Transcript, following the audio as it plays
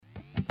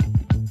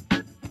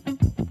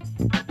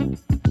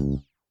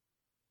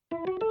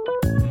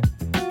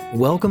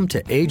Welcome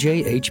to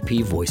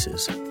AJHP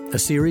Voices, a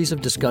series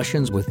of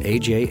discussions with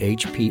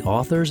AJHP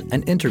authors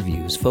and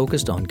interviews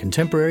focused on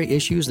contemporary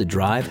issues that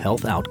drive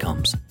health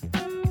outcomes.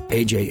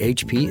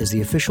 AJHP is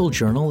the official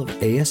journal of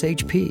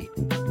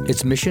ASHP.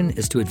 Its mission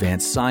is to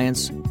advance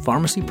science,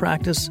 pharmacy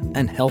practice,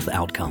 and health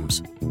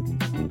outcomes.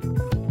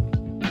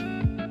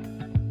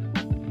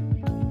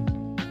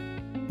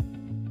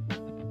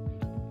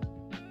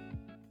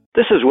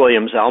 This is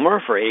William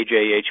Zelmer for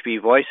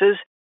AJHP Voices.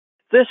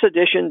 This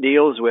edition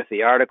deals with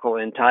the article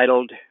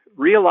entitled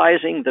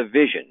Realizing the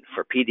Vision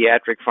for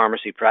Pediatric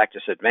Pharmacy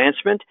Practice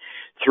Advancement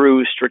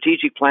Through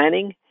Strategic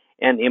Planning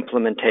and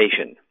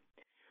Implementation.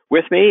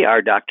 With me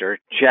are Dr.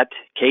 Chet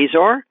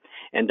Kazor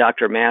and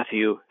Dr.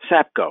 Matthew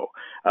Sapko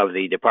of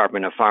the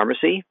Department of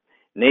Pharmacy,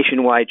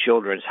 Nationwide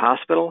Children's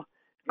Hospital,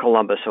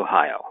 Columbus,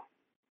 Ohio.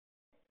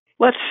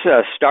 Let's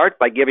start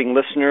by giving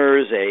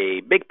listeners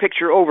a big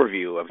picture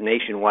overview of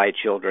Nationwide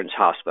Children's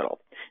Hospital.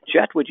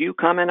 Chet, would you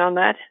comment on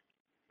that?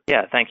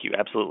 Yeah, thank you.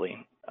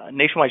 Absolutely.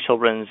 Nationwide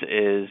Children's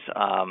is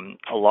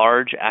a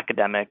large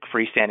academic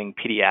freestanding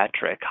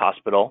pediatric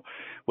hospital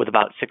with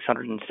about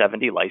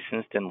 670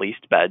 licensed and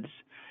leased beds,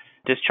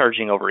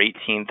 discharging over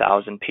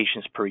 18,000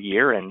 patients per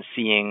year and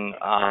seeing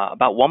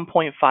about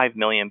 1.5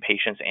 million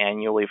patients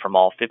annually from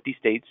all 50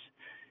 states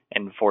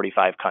and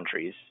 45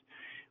 countries.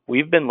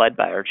 We've been led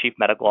by our Chief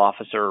Medical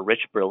Officer,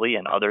 Rich Brilli,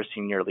 and other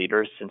senior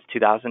leaders since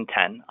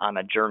 2010 on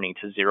a journey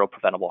to zero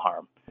preventable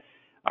harm.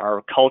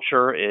 Our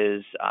culture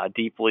is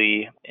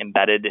deeply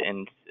embedded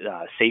in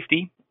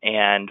safety,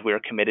 and we're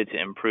committed to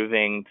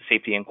improving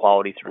safety and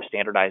quality through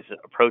standardized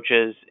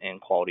approaches and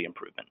quality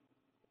improvement.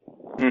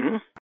 Mm-hmm.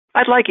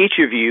 I'd like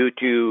each of you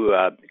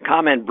to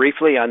comment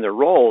briefly on the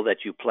role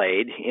that you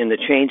played in the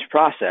change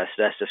process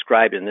that's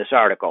described in this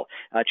article.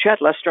 Chet,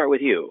 let's start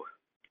with you.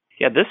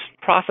 Yeah, this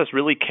process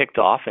really kicked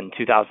off in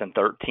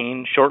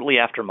 2013, shortly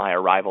after my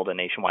arrival to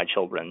Nationwide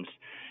Children's.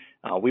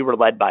 We were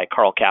led by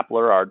Carl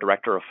Kapler, our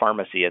director of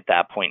pharmacy at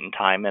that point in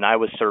time, and I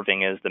was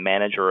serving as the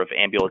manager of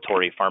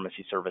ambulatory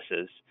pharmacy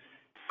services.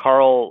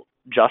 Carl,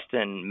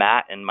 Justin,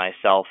 Matt, and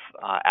myself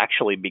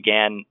actually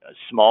began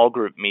small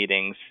group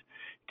meetings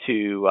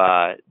to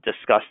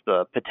discuss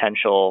the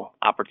potential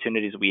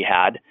opportunities we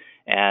had,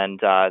 and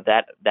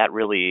that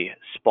really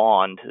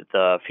spawned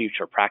the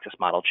future practice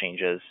model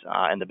changes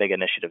and the big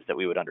initiatives that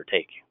we would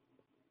undertake.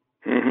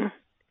 Mm-hmm.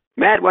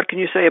 Matt, what can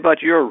you say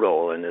about your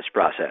role in this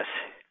process?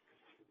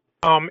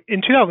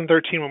 In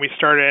 2013, when we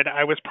started,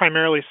 I was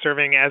primarily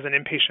serving as an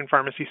inpatient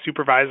pharmacy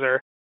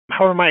supervisor.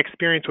 However, my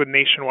experience with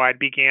Nationwide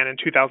began in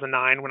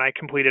 2009 when I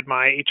completed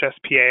my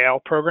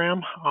HSPAL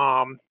program,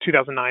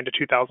 2009 to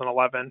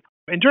 2011.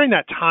 And during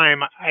that time,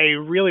 I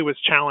really was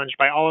challenged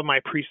by all of my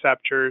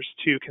preceptors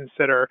to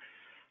consider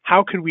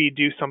how could we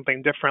do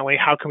something differently?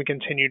 How can we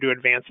continue to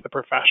advance the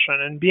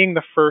profession? And being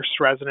the first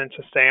resident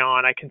to stay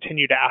on, I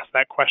continued to ask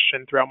that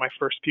question throughout my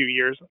first few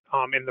years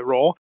in the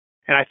role.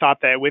 And I thought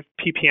that with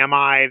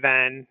PPMI,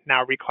 then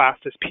now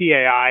reclassed as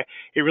PAI,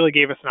 it really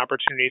gave us an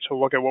opportunity to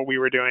look at what we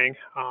were doing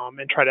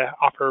and try to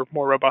offer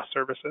more robust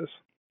services.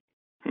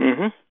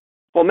 Mm-hmm.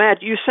 Well,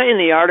 Matt, you say in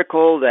the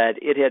article that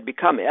it had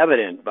become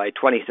evident by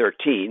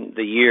 2013,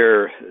 the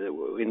year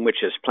in which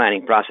this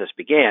planning process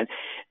began,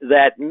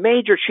 that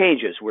major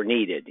changes were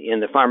needed in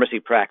the pharmacy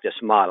practice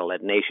model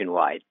at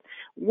Nationwide.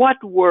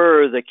 What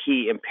were the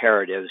key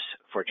imperatives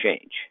for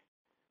change?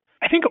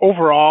 I think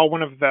overall,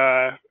 one of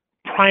the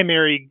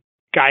primary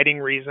guiding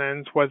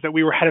reasons was that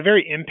we had a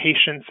very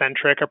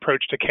inpatient-centric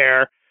approach to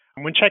care.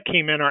 When Chet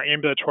came in, our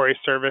ambulatory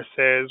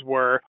services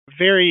were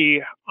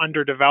very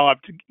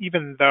underdeveloped.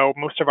 Even though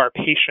most of our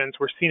patients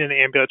were seen in the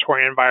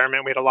ambulatory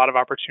environment, we had a lot of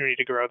opportunity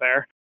to grow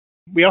there.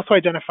 We also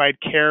identified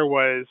care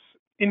was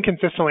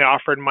inconsistently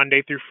offered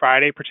Monday through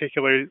Friday,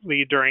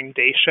 particularly during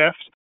day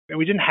shift. And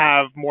we didn't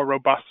have more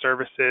robust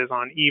services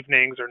on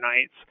evenings or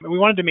nights. We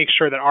wanted to make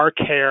sure that our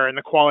care and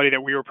the quality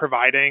that we were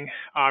providing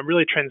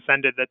really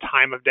transcended the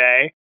time of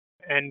day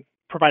and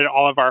provided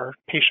all of our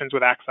patients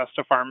with access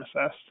to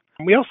pharmacists.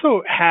 We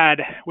also had,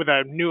 with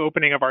a new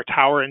opening of our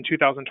tower in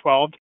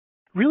 2012,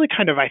 really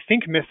kind of, I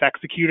think,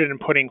 misexecuted in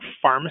putting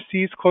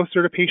pharmacies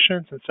closer to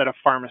patients instead of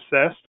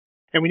pharmacists.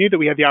 And we knew that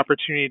we had the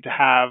opportunity to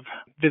have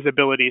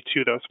visibility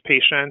to those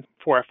patients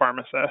for a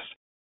pharmacist.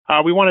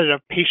 We wanted a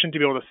patient to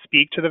be able to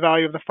speak to the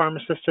value of the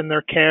pharmacist in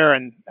their care.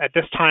 And at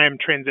this time,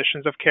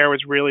 transitions of care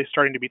was really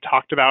starting to be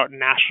talked about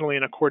nationally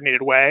in a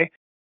coordinated way.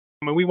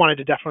 We wanted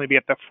to definitely be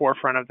at the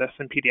forefront of this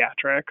in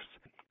pediatrics.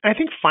 I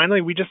think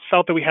finally, we just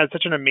felt that we had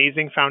such an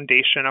amazing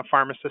foundation of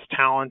pharmacist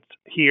talent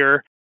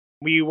here.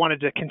 We wanted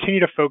to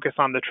continue to focus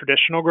on the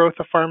traditional growth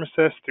of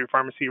pharmacists through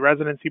pharmacy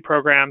residency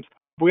programs.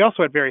 We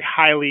also had very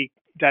highly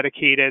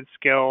dedicated,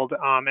 skilled,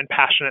 and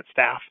passionate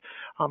staff.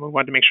 We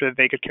wanted to make sure that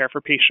they could care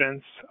for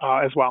patients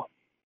as well.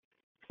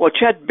 Well,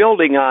 Chet,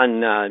 building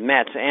on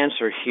Matt's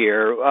answer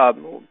here,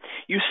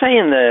 you say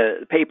in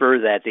the paper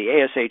that the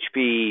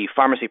ASHP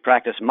Pharmacy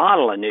Practice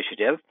Model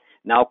Initiative,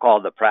 now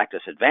called the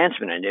Practice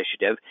Advancement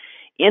Initiative,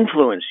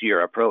 influenced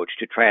your approach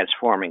to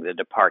transforming the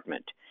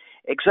department.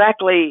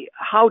 Exactly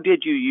how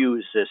did you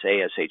use this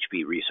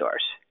ASHP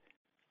resource?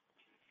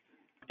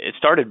 it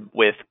started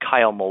with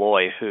Kyle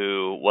Malloy,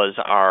 who was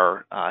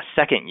our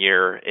second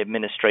year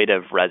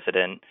administrative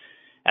resident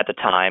at the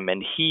time,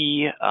 and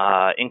he,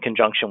 in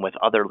conjunction with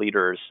other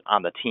leaders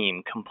on the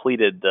team,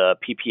 completed the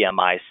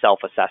PPMI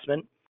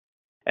self-assessment,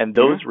 and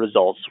those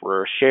results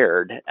were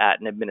shared at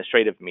an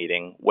administrative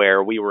meeting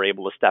where we were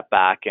able to step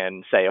back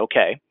and say,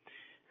 okay,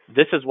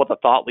 this is what the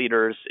thought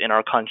leaders in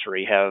our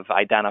country have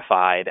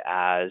identified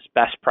as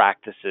best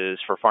practices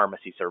for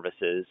pharmacy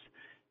services.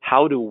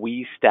 How do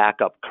we stack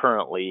up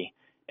currently,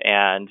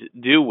 and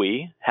do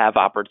we have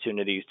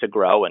opportunities to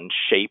grow and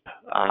shape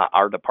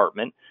our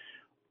department?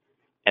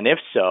 And if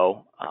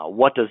so,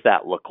 what does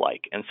that look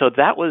like? And so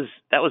that was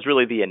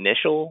really the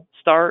initial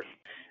start.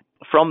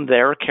 From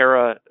there,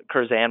 Kara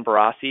Curzan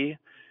Barassi,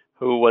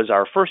 who was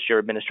our first year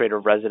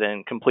administrative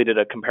resident, completed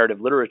a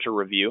comparative literature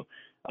review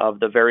of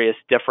the various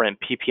different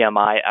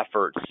PPMI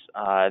efforts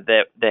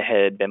that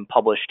had been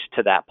published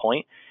to that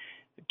point,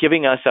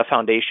 giving us a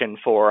foundation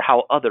for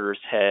how others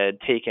had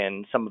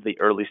taken some of the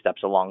early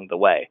steps along the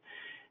way.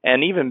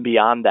 And even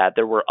beyond that,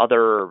 there were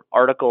other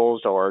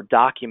articles or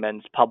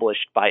documents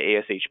published by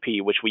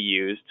ASHP, which we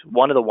used.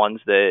 One of the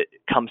ones that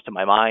comes to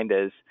my mind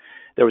is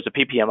there was a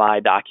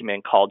PPMI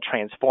document called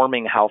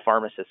Transforming How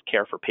Pharmacists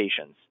Care for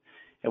Patients.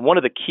 And one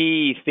of the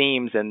key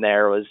themes in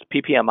there was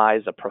PPMI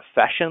is a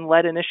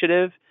profession-led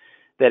initiative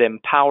that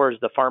empowers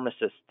the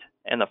pharmacist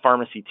and the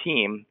pharmacy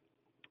team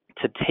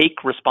to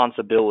take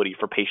responsibility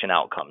for patient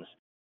outcomes.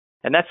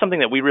 And that's something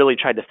that we really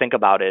tried to think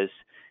about is,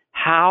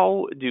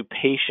 how do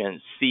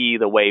patients see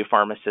the way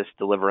pharmacists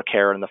deliver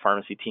care and the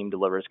pharmacy team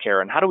delivers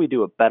care, and how do we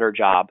do a better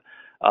job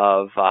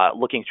of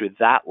looking through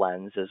that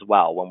lens as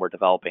well when we're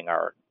developing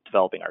our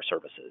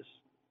services?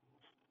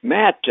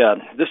 Matt,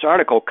 this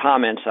article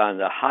comments on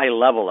the high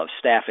level of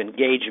staff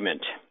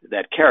engagement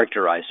that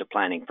characterized the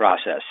planning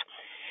process.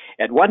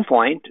 At one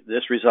point,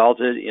 this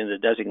resulted in the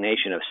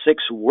designation of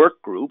 6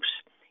 work groups,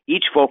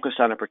 each focused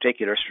on a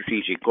particular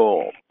strategic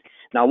goal.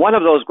 Now, one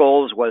of those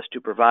goals was to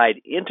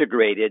provide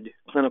integrated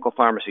clinical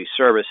pharmacy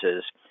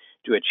services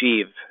to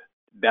achieve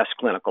best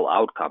clinical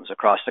outcomes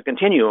across the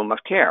continuum of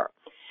care.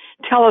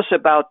 Tell us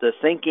about the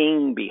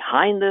thinking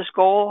behind this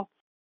goal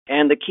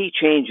and the key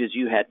changes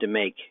you had to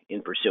make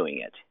in pursuing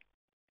it.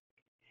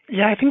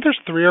 Yeah, I think there's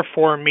 3 or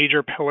 4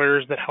 major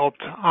pillars that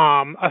helped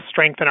us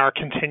strengthen our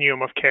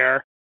continuum of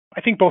care.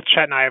 I think both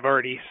Chet and I have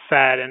already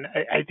said, and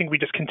I think we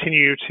just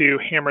continue to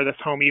hammer this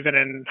home even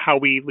in how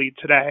we lead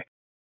today.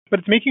 But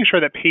it's making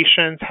sure that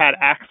patients had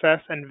access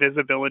and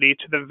visibility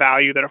to the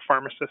value that a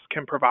pharmacist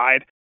can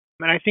provide.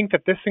 And I think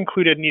that this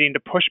included needing to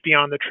push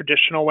beyond the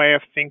traditional way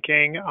of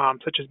thinking,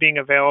 such as being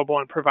available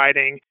and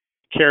providing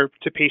care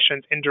to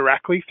patients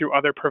indirectly through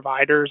other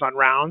providers on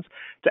rounds,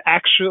 to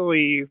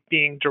actually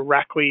being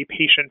directly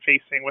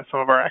patient-facing with some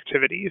of our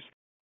activities.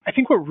 I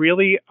think what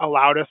really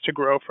allowed us to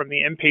grow from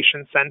the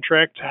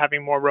inpatient-centric to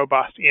having more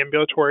robust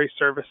ambulatory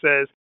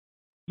services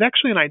is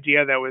actually an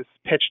idea that was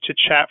pitched to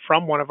Chet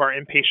from one of our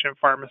inpatient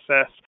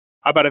pharmacists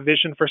about a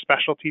vision for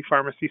specialty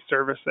pharmacy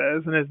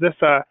services. And is this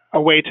a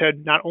way to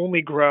not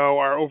only grow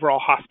our overall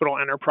hospital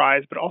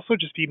enterprise, but also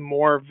just be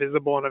more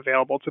visible and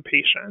available to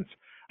patients?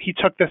 He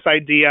took this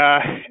idea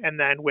and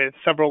then with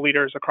several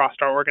leaders across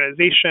our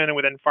organization and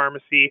within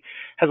pharmacy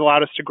has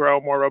allowed us to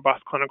grow more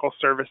robust clinical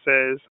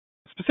services,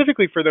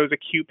 specifically for those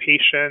acute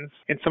patients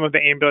in some of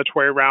the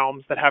ambulatory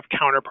realms that have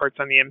counterparts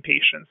on the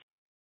inpatients.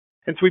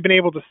 And so we've been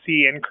able to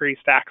see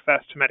increased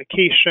access to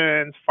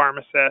medications,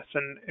 pharmacists,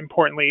 and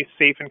importantly,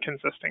 safe and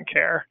consistent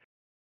care.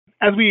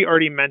 As we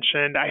already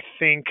mentioned, I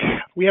think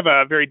we have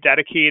a very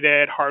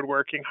dedicated,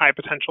 hardworking,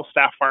 high-potential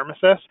staff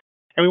pharmacist,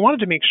 and we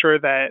wanted to make sure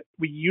that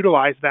we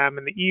utilize them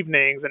in the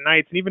evenings and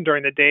nights and even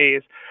during the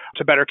days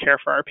to better care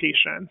for our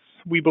patients.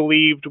 We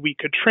believed we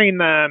could train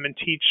them and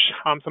teach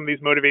some of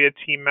these motivated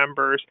team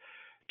members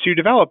to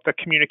develop the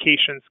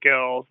communication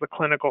skills, the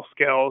clinical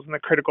skills, and the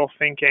critical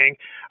thinking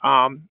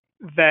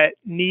that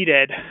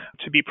needed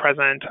to be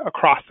present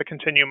across the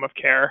continuum of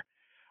care.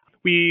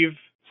 We've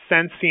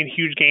since seen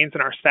huge gains in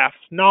our staff's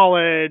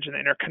knowledge and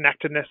the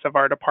interconnectedness of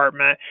our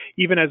department,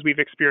 even as we've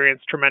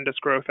experienced tremendous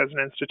growth as an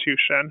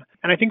institution.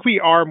 And I think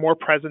we are more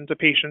present to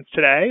patients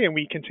today, and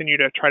we continue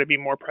to try to be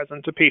more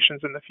present to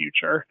patients in the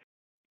future.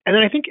 And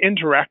then I think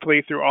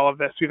indirectly through all of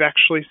this, we've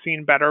actually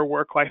seen better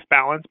work-life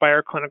balance by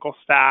our clinical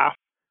staff,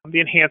 the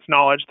enhanced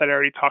knowledge that I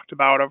already talked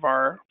about of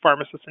our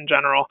pharmacists in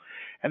general,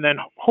 and then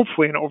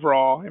hopefully an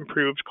overall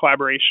improved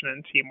collaboration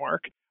and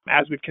teamwork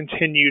as we've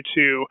continued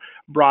to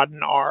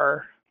broaden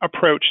our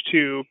approach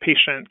to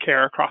patient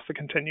care across the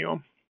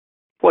continuum.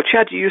 Well,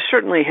 Chet, you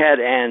certainly had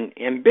an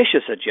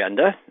ambitious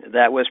agenda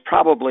that was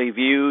probably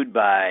viewed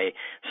by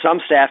some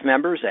staff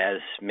members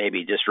as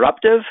maybe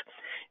disruptive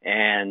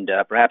and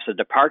perhaps a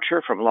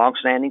departure from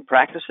longstanding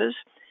practices.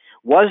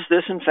 Was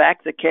this in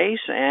fact the case?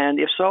 And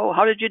if so,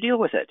 how did you deal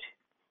with it?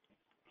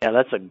 Yeah,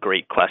 that's a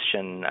great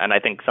question, and I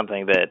think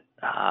something that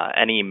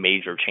any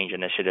major change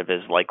initiative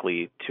is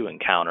likely to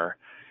encounter.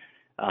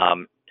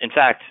 In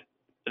fact,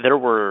 there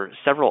were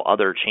several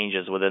other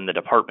changes within the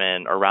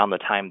department around the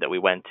time that we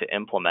went to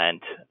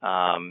implement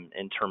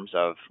in terms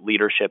of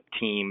leadership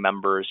team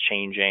members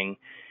changing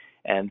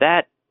And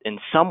that, in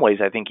some ways,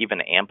 I think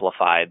even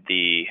amplified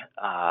the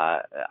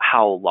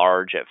how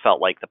large it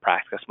felt like the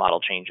practice model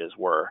changes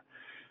were.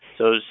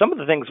 So some of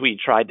the things we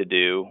tried to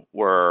do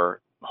were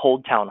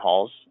hold town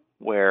halls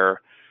where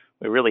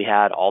we really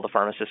had all the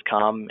pharmacists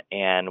come,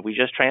 and we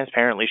just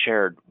transparently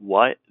shared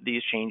what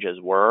these changes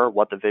were,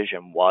 what the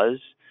vision was,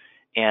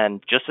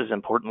 and just as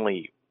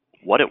importantly,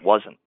 what it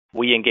wasn't.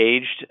 We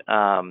engaged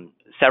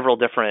several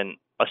different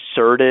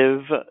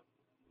assertive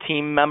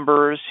team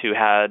members who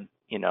had,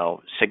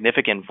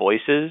 significant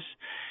voices.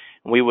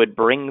 We would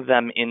bring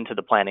them into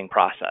the planning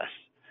process.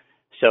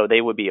 So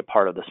they would be a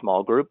part of the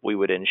small group. We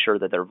would ensure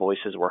that their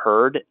voices were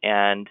heard.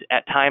 And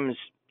at times,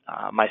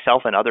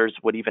 myself and others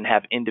would even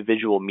have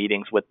individual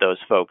meetings with those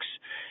folks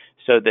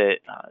so that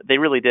they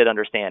really did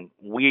understand,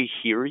 we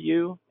hear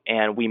you,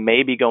 and we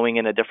may be going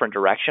in a different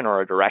direction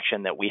or a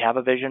direction that we have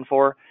a vision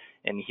for,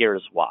 and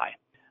here's why.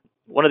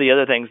 One of the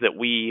other things that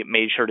we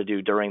made sure to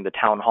do during the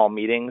town hall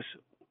meetings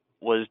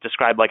was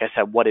describe, like I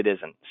said, what it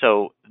isn't.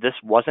 So this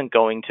wasn't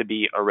going to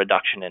be a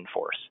reduction in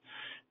force.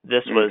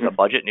 This was a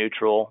budget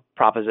neutral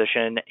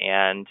proposition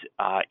and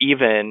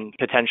even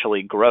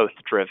potentially growth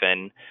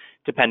driven,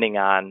 depending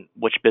on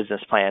which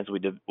business plans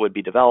would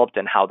be developed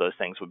and how those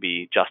things would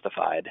be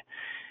justified.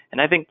 And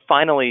I think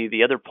finally,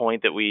 the other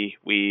point that we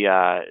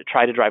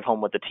try to drive home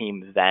with the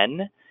team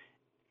then,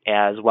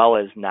 as well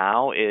as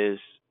now, is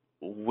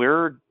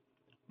we're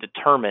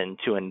determined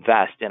to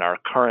invest in our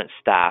current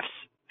staff's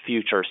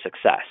future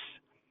success.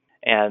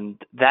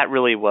 And that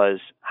really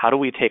was, how do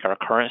we take our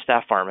current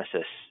staff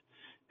pharmacists,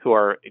 who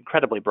are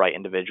incredibly bright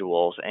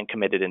individuals and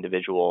committed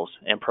individuals,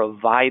 and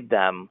provide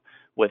them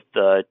with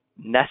the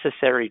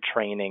necessary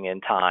training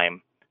and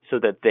time so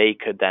that they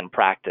could then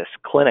practice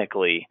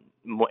clinically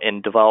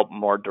and develop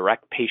more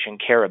direct patient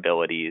care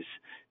abilities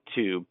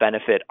to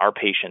benefit our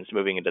patients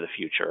moving into the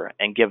future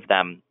and give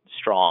them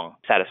strong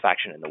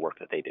satisfaction in the work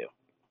that they do.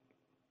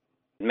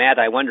 Matt,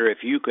 I wonder if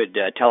you could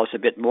tell us a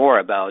bit more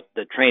about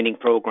the training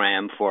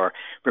program for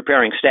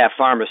preparing staff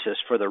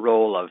pharmacists for the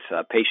role of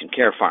patient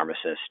care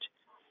pharmacist.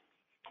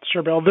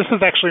 Sure, Bill. This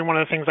is actually one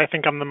of the things I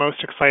think I'm the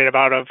most excited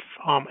about of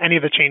any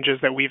of the changes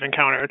that we've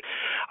encountered.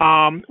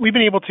 We've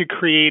been able to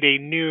create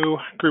a new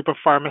group of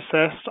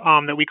pharmacists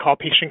that we call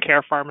patient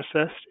care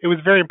pharmacists. It was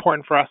very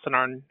important for us in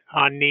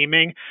our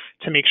naming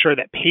to make sure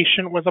that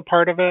patient was a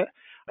part of it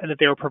and that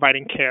they were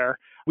providing care.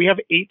 We have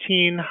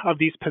 18 of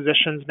these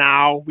positions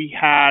now. We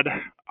had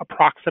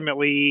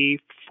approximately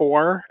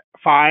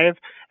 5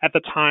 at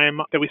the time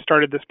that we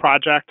started this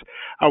project.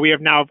 We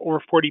have now over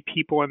 40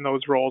 people in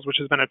those roles, which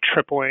has been a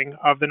tripling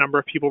of the number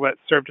of people that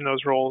served in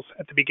those roles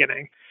at the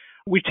beginning.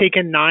 We've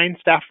taken 9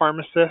 staff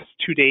pharmacists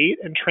to date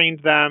and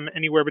trained them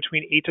anywhere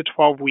between 8 to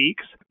 12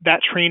 weeks.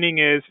 That training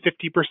is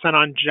 50%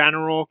 on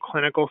general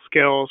clinical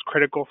skills,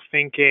 critical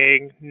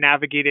thinking,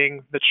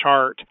 navigating the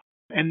chart,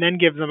 and then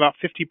gives them about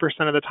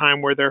 50% of the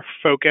time where they're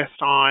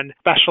focused on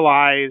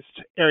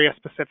specialized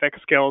area-specific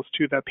skills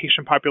to the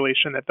patient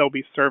population that they'll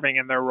be serving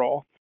in their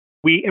role.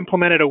 We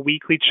implemented a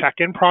weekly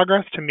check-in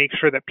progress to make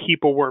sure that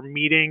people were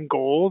meeting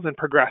goals and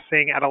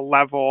progressing at a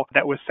level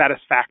that was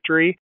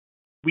satisfactory.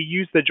 We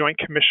use the Joint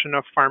Commission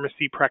of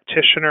Pharmacy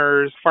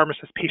Practitioners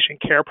pharmacist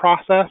patient care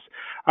process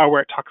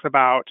where it talks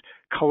about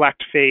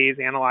collect phase,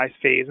 analyze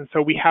phase. And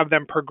so we have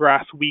them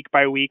progress week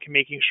by week,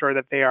 making sure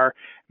that they are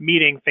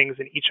meeting things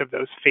in each of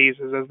those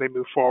phases as they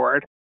move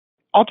forward.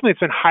 Ultimately, it's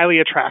been a highly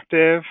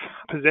attractive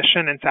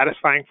position and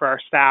satisfying for our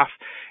staff.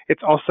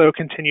 It's also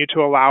continued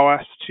to allow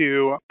us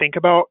to think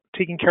about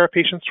taking care of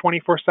patients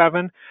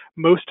 24/7.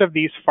 Most of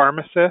these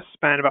pharmacists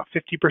spend about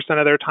 50%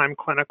 of their time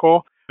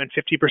clinical and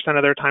 50%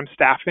 of their time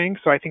staffing.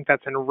 So I think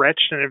that's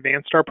enriched and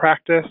advanced our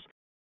practice.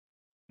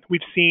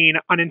 We've seen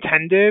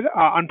unintended,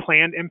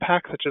 unplanned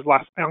impacts, such as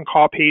less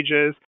on-call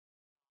pages.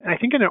 And I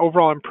think an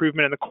overall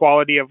improvement in the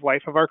quality of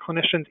life of our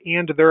clinicians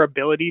and their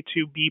ability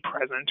to be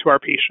present to our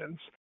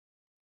patients.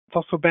 It's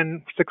also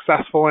been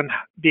successful in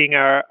being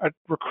a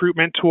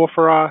recruitment tool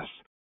for us,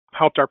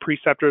 helped our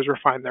preceptors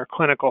refine their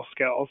clinical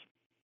skills.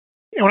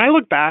 And when I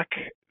look back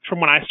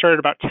from when I started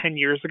about 10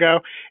 years ago,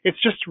 it's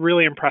just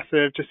really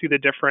impressive to see the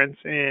difference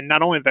in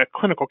not only the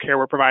clinical care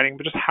we're providing,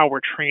 but just how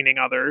we're training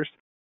others.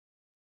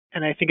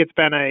 And I think it's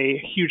been a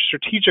huge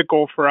strategic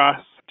goal for us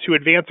to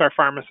advance our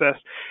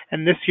pharmacists.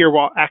 And this year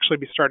we'll actually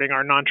be starting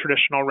our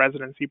non-traditional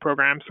residency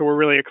program. So we're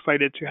really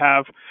excited to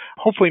have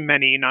hopefully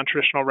many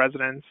non-traditional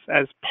residents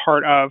as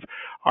part of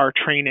our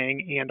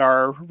training and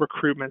our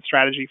recruitment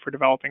strategy for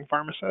developing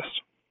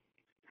pharmacists.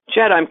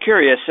 Chad, I'm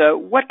curious,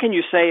 what can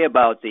you say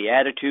about the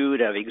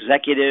attitude of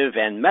executive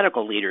and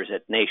medical leaders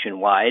at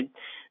Nationwide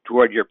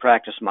toward your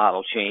practice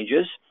model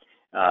changes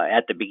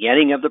at the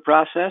beginning of the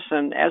process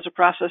and as the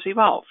process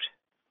evolved?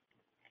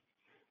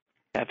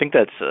 I think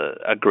that's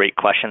a great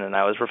question, and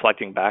I was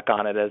reflecting back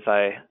on it as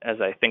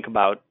I think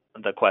about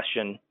the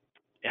question.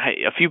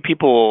 A few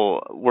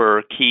people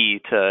were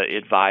key to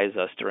advise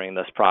us during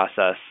this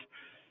process.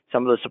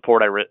 Some of the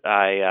support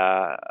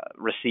I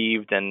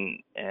received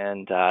and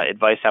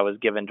advice I was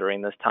given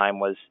during this time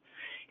was,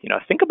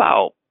 think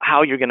about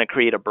how you're going to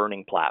create a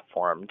burning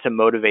platform to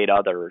motivate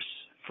others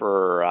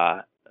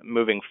for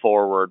moving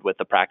forward with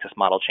the practice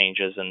model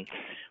changes and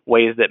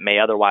ways that may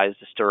otherwise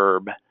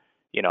disturb,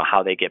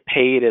 how they get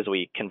paid as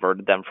we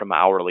converted them from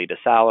hourly to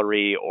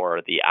salary,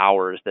 or the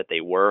hours that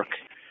they work.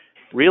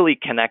 Really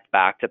connect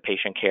back to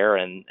patient care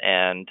and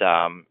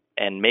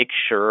make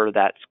sure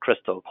that's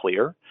crystal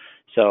clear.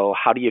 So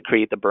how do you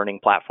create the burning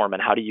platform,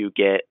 and how do you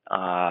get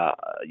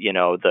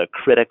the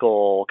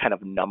critical kind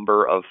of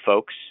number of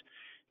folks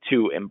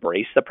to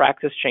embrace the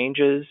practice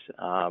changes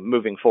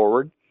moving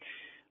forward?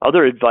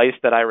 Other advice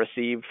that I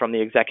received from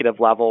the executive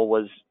level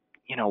was,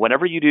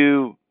 whenever you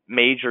do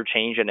major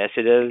change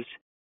initiatives,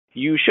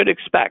 you should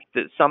expect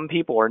that some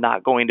people are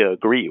not going to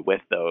agree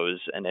with those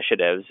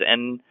initiatives,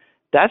 and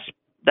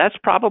that's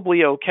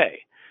probably okay.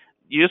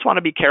 You just want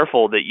to be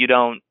careful that you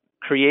don't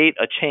create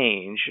a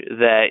change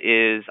that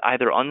is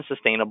either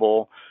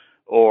unsustainable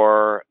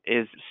or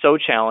is so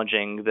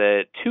challenging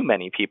that too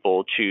many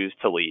people choose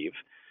to leave.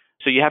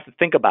 So you have to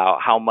think about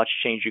how much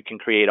change you can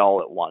create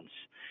all at once.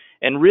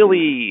 And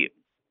really,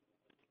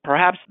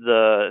 perhaps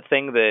the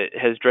thing that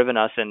has driven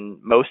us in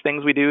most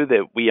things we do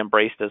that we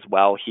embraced as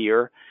well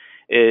here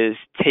is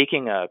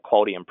taking a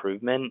quality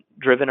improvement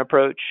driven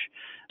approach.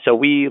 So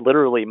we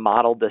literally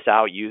modeled this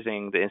out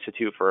using the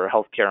Institute for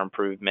Healthcare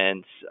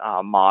Improvements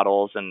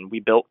models, and we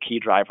built key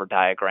driver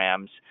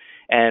diagrams,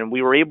 and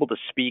we were able to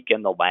speak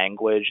in the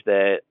language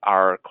that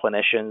our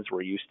clinicians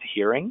were used to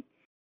hearing.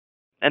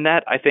 And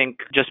that, I think,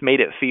 just made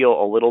it feel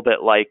a little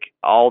bit like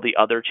all the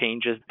other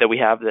changes that we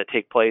have that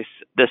take place.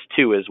 This,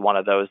 too, is one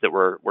of those that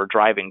we're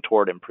driving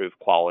toward improved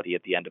quality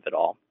at the end of it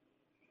all.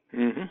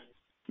 Mm-hmm.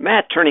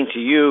 Matt, turning to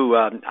you,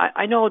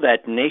 I know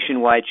that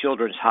Nationwide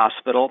Children's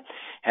Hospital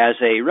has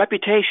a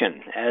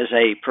reputation as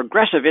a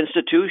progressive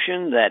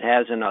institution that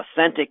has an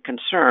authentic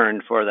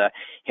concern for the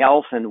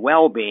health and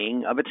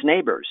well-being of its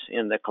neighbors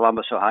in the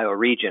Columbus, Ohio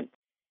region.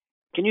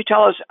 Can you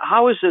tell us,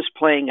 how is this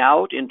playing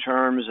out in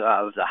terms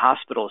of the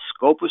hospital's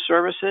scope of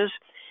services,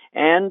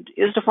 and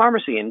is the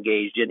pharmacy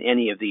engaged in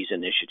any of these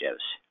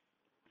initiatives?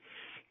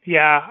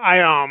 Yeah,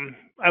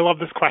 I love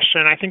this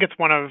question. I think it's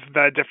one of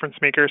the difference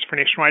makers for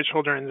Nationwide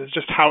Children's is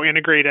just how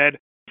integrated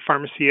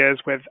pharmacy is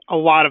with a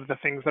lot of the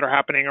things that are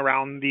happening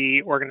around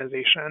the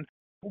organization.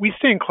 We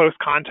stay in close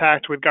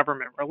contact with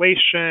government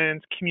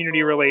relations,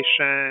 community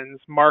relations,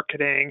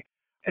 marketing,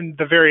 and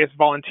the various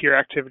volunteer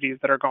activities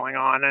that are going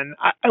on. And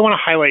I want to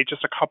highlight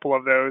just a couple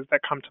of those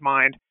that come to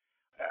mind.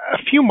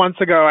 A few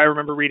months ago, I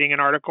remember reading an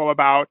article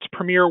about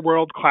premier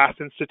world-class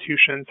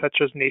institutions such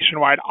as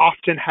Nationwide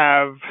often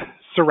have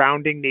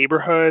surrounding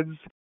neighborhoods,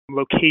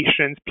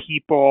 locations,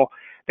 people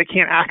that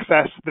can't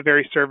access the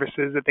very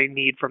services that they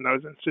need from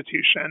those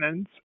institutions.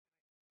 And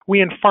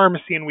we in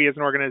pharmacy and we as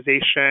an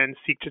organization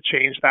seek to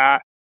change that.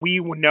 We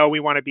know we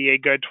want to be a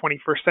good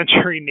 21st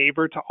century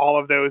neighbor to all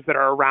of those that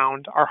are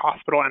around our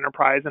hospital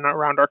enterprise and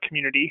around our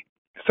community.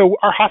 So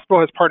our hospital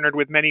has partnered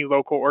with many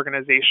local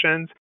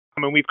organizations.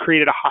 And we've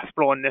created a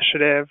hospital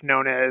initiative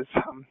known as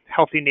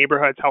Healthy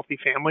Neighborhoods, Healthy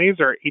Families,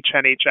 or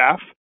HNHF.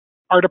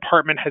 Our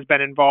department has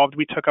been involved.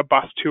 We took a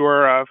bus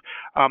tour of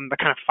the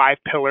kind of 5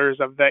 pillars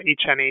of the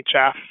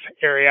HNHF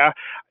area.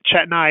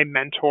 Chet and I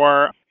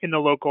mentor in the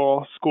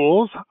local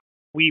schools.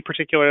 We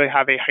particularly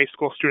have a high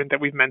school student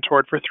that we've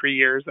mentored for 3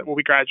 years that will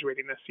be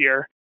graduating this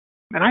year.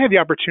 And I had the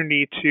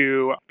opportunity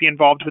to be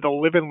involved with a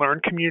live and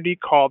learn community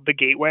called The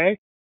Gateway.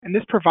 And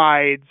this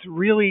provides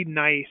really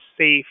nice,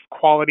 safe,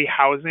 quality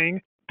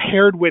housing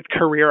paired with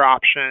career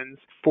options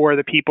for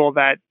the people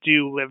that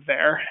do live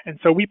there. And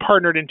so we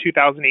partnered in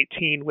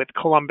 2018 with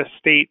Columbus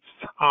State's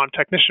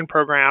technician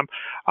program,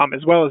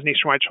 as well as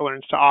Nationwide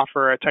Children's, to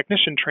offer a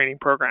technician training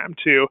program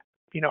to,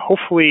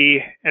 hopefully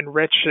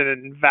enrich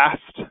and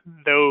invest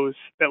those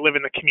that live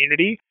in the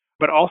community,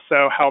 but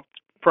also help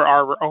for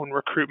our own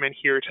recruitment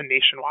here to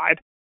Nationwide.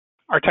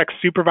 Our tech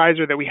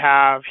supervisor that we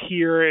have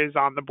here is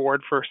on the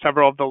board for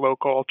several of the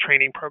local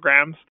training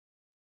programs.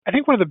 I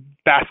think one of the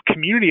best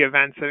community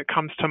events that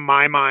comes to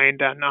my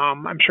mind, and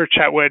I'm sure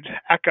Chet would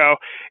echo,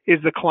 is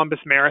the Columbus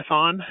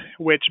Marathon,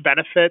 which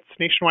benefits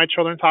Nationwide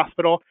Children's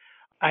Hospital.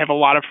 I have a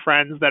lot of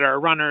friends that are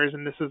runners,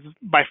 and this is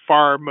by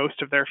far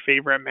most of their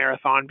favorite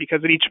marathon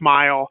because at each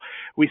mile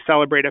we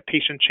celebrate a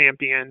patient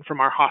champion from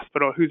our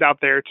hospital who's out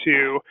there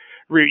to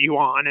root you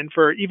on. And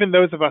for even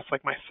those of us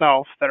like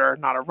myself that are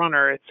not a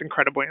runner, it's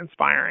incredibly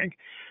inspiring.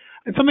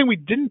 And something we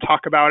didn't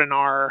talk about in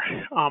our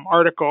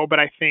article, but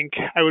I think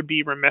I would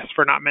be remiss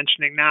for not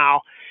mentioning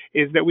now,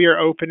 is that we are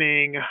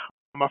opening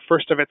a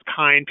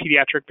first-of-its-kind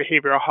pediatric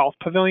behavioral health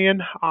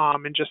pavilion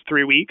in just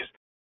 3 weeks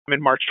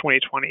in March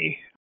 2020.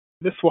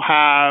 This will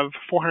have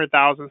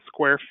 400,000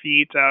 square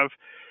feet of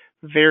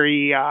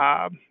very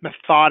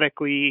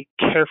methodically,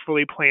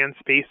 carefully planned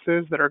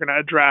spaces that are going to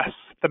address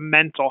the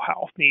mental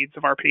health needs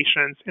of our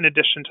patients in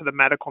addition to the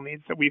medical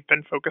needs that we've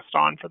been focused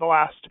on for the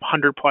last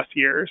 100-plus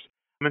years.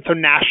 And so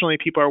nationally,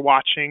 people are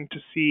watching to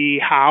see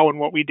how and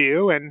what we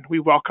do, and we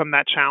welcome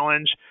that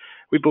challenge.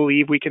 We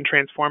believe we can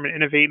transform and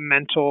innovate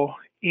mental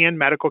and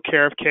medical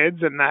care of kids,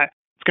 and that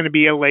it's going to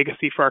be a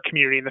legacy for our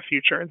community in the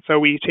future. And so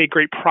we take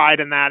great pride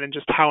in that and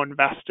just how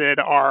invested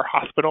our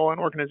hospital and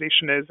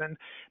organization is in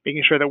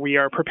making sure that we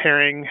are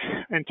preparing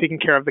and taking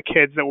care of the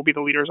kids that will be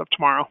the leaders of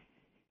tomorrow.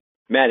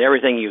 Matt,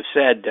 everything you've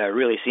said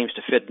really seems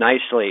to fit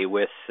nicely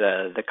with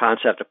the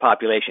concept of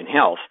population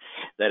health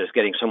that is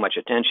getting so much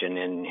attention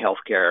in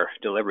healthcare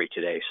delivery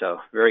today. So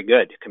very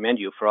good. Commend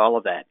you for all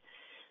of that.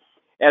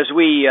 As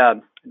we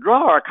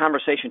draw our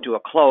conversation to a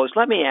close,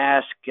 let me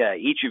ask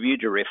each of you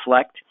to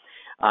reflect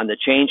on the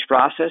change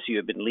process you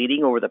have been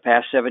leading over the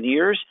past 7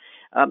 years.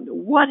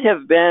 What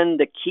have been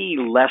the key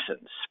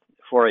lessons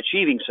for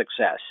achieving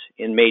success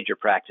in major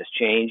practice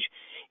change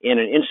in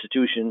an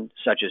institution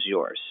such as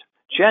yours?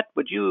 Chet,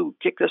 would you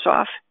kick this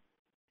off?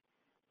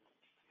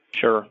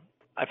 Sure.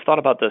 I've thought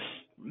about this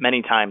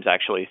many times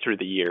actually through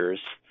the years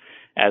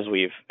as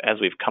we've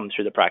come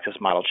through the practice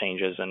model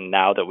changes, and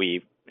now that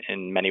we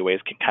in many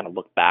ways can kind of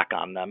look back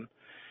on them.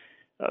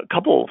 A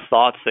couple of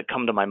thoughts that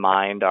come to my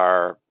mind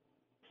are,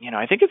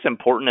 I think it's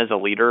important as a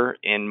leader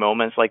in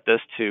moments like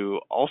this to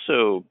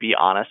also be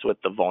honest with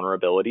the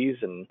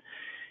vulnerabilities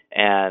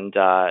and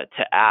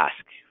to ask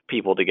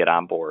people to get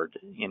on board.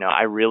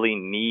 I really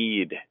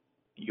need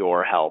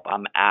your help.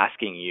 I'm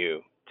asking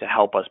you to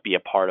help us be a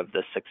part of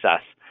this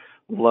success.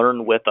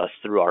 Learn with us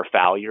through our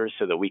failures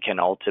so that we can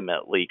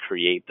ultimately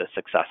create the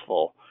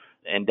successful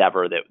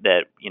endeavor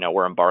that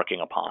we're embarking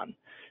upon.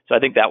 So I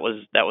think that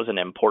was an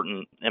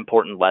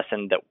important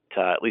lesson that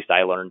at least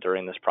I learned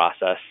during this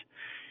process.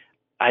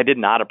 I did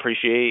not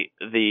appreciate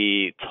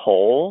the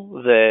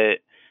toll that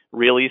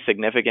really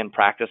significant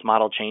practice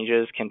model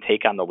changes can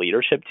take on the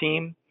leadership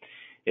team.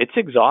 It's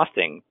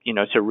exhausting,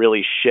 to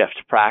really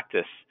shift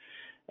practice.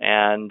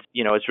 And,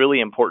 it's really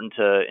important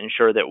to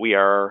ensure that we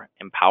are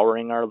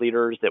empowering our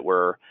leaders, that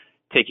we're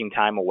taking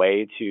time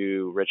away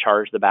to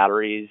recharge the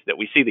batteries, that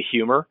we see the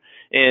humor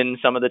in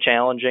some of the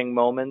challenging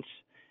moments.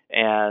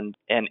 And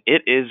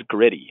it is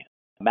gritty.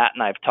 Matt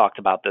and I have talked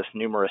about this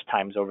numerous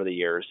times over the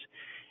years.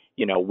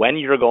 When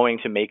you're going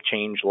to make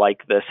change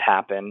like this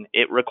happen,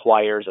 it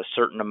requires a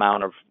certain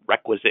amount of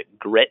requisite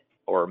grit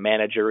or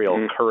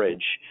managerial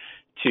courage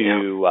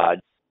to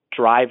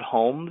drive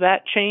home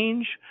that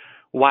change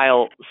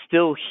while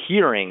still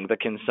hearing the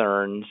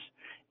concerns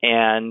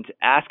and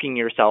asking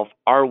yourself,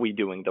 are we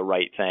doing the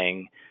right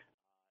thing?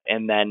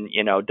 And then,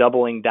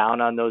 doubling down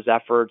on those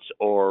efforts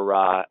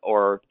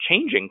or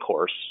changing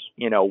course,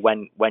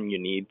 when you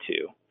need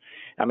to.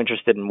 I'm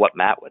interested in what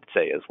Matt would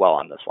say as well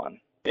on this one.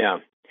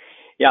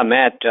 Yeah,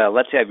 Matt,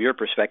 let's have your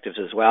perspectives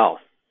as well.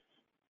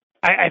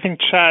 I think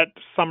Chet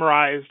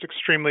summarized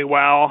extremely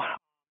well.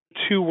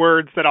 2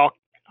 words that I'll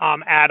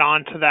add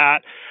on to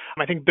that.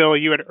 I think, Bill,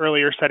 you had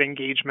earlier said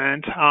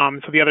engagement.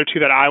 So the other 2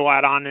 that I will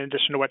add on in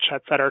addition to what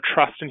Chet said are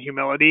trust and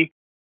humility.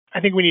 I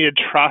think we needed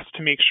trust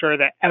to make sure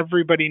that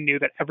everybody knew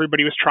that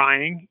everybody was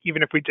trying,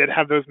 even if we did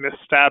have those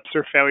missteps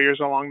or failures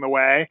along the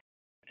way.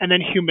 And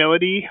then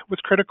humility was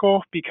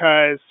critical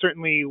because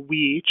certainly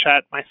we,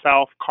 Chet,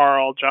 myself,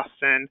 Carl,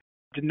 Justin,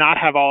 did not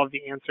have all of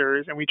the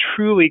answers, and we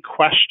truly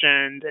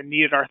questioned and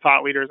needed our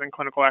thought leaders and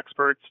clinical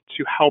experts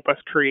to help us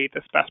create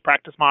this best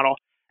practice model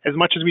as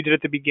much as we did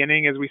at the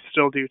beginning as we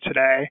still do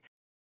today.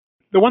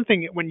 The one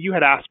thing, when you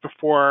had asked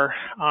before,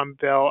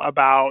 Bill,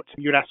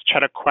 you had asked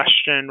Chet a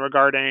question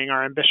regarding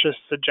our ambitious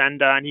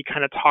agenda, and he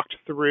kind of talked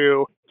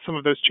through some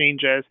of those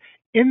changes.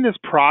 In this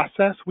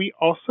process, we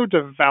also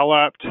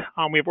developed,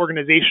 we have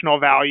organizational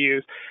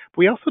values.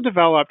 We also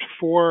developed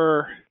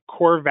 4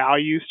 core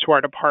values to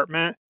our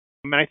department.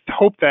 And I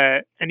hope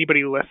that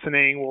anybody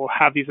listening will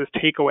have these as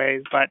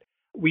takeaways, but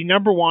we,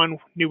 number 1,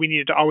 knew we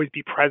needed to always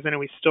be present, and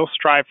we still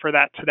strive for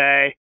that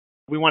today.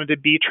 We wanted to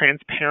be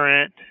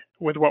transparent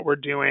with what we're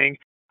doing.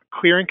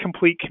 Clear and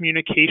complete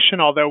communication,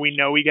 although we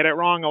know we get it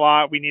wrong a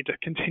lot, we need to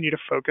continue to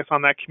focus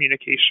on that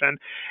communication.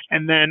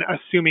 And then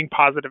assuming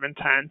positive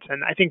intent.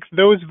 And I think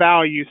those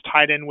values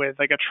tied in with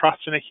like a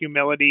trust and a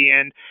humility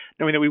and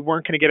knowing that we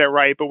weren't going to get it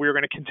right, but we were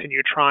going to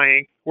continue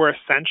trying were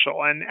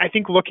essential. And I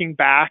think looking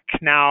back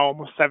now,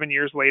 almost 7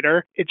 years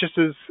later, it just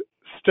is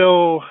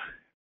still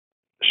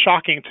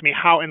shocking to me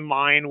how in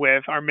line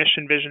with our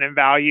mission, vision, and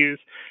values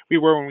we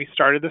were when we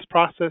started this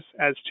process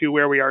as to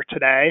where we are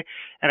today.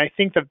 And I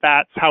think that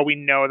that's how we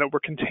know that we're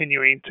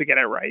continuing to get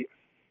it right.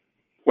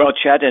 Well,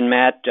 Chet and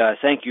Matt,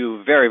 thank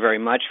you very, very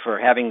much for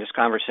having this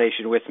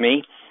conversation with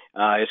me.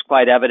 It's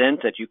quite evident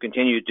that you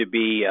continue to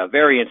be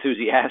very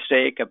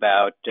enthusiastic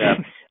about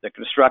the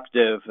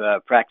constructive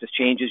practice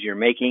changes you're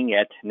making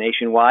at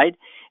Nationwide.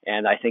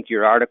 And I think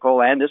your article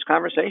and this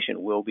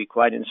conversation will be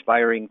quite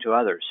inspiring to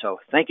others. So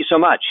thank you so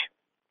much.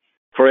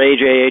 For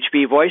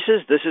AJHP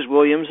Voices, this is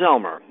William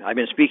Zellmer. I've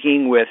been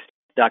speaking with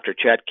Dr.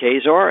 Chet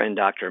Kaczor and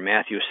Dr.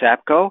 Matthew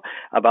Sapko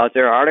about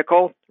their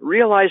article,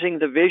 Realizing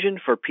the Vision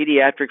for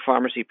Pediatric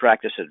Pharmacy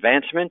Practice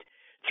Advancement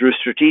Through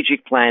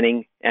Strategic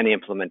Planning and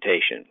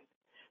Implementation.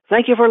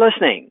 Thank you for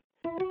listening.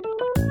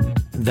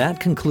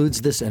 That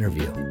concludes this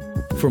interview.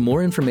 For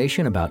more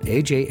information about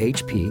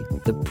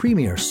AJHP, the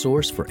premier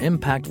source for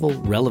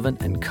impactful,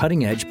 relevant, and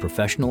cutting-edge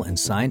professional and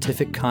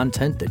scientific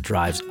content that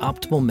drives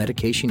optimal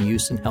medication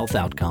use and health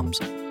outcomes,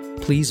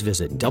 please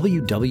visit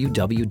www.ajhp.org.